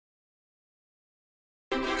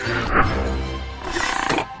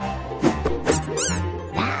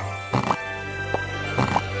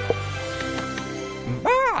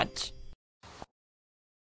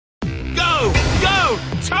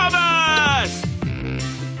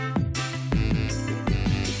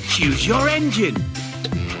Choose your engine.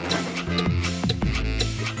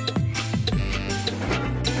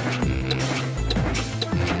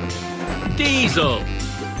 Diesel.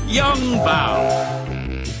 Yong Bao.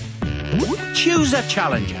 Choose a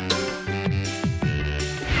challenger.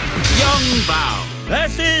 Yong Bao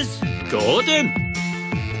versus Gordon.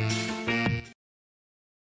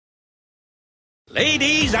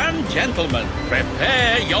 Ladies and gentlemen,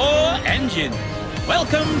 prepare your engine.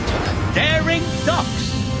 Welcome to the Daring Docks.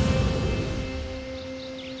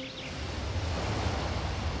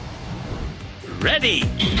 Ready?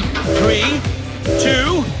 3,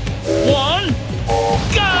 2, 1,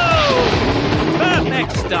 go!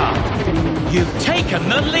 Perfect start. You've taken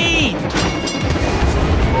the lead.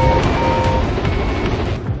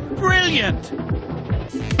 Brilliant.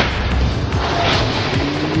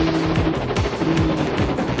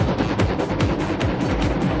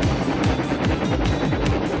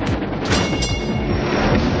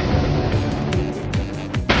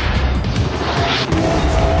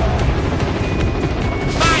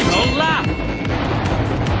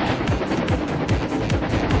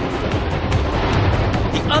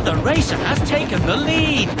 The racer has taken the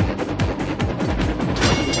lead.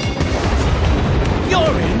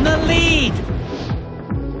 You're in the lead.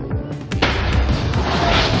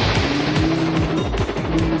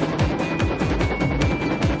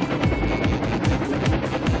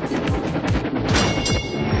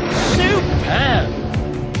 Superb.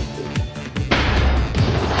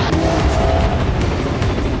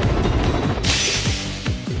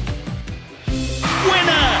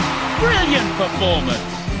 Winner! Brilliant performance.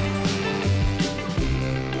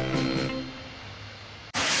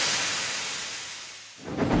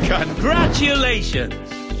 Congratulations!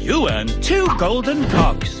 You earned 2 golden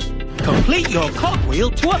cogs. Complete your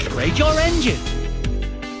cogwheel to upgrade your engine.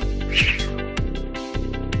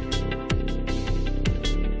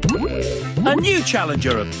 A new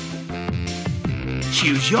challenger.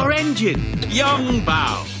 Choose your engine. Yong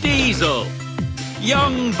Bao. Diesel.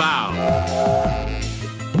 Yong Bao.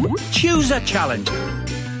 Choose a challenger.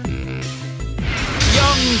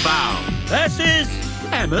 Yong Bao versus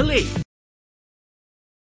Emily.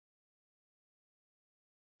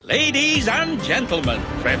 Ladies and gentlemen,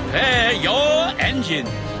 prepare your engine.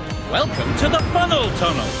 Welcome to the funnel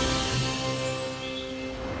tunnel.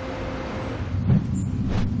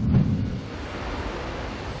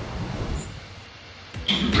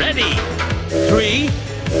 Ready? 3,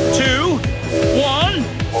 2, 1,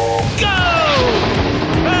 go!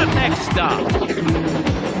 Perfect start.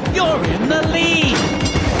 You're in the lead.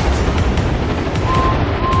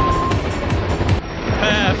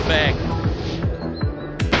 Perfect.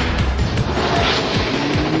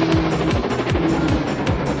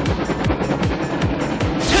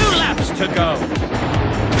 To go.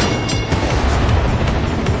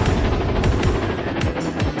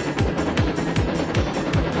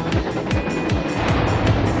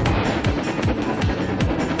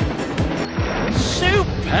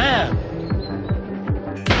 Superb.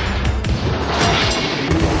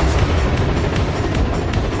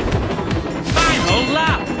 Final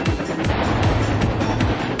lap.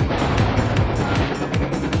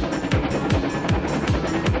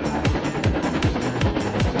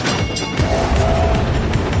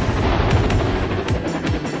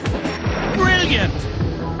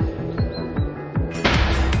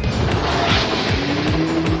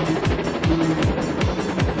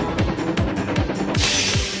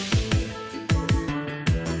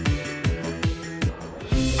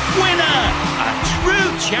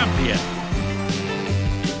 Champion.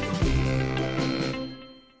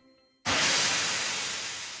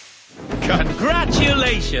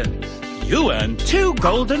 Congratulations! You earned 2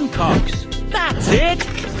 golden cogs. That's it!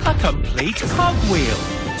 A complete cogwheel.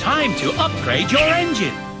 Time to upgrade your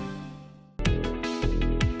engine.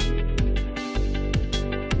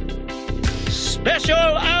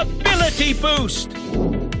 Special Ability Boost.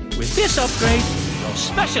 With this upgrade, your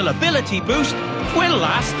special ability boost will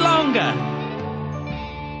last longer.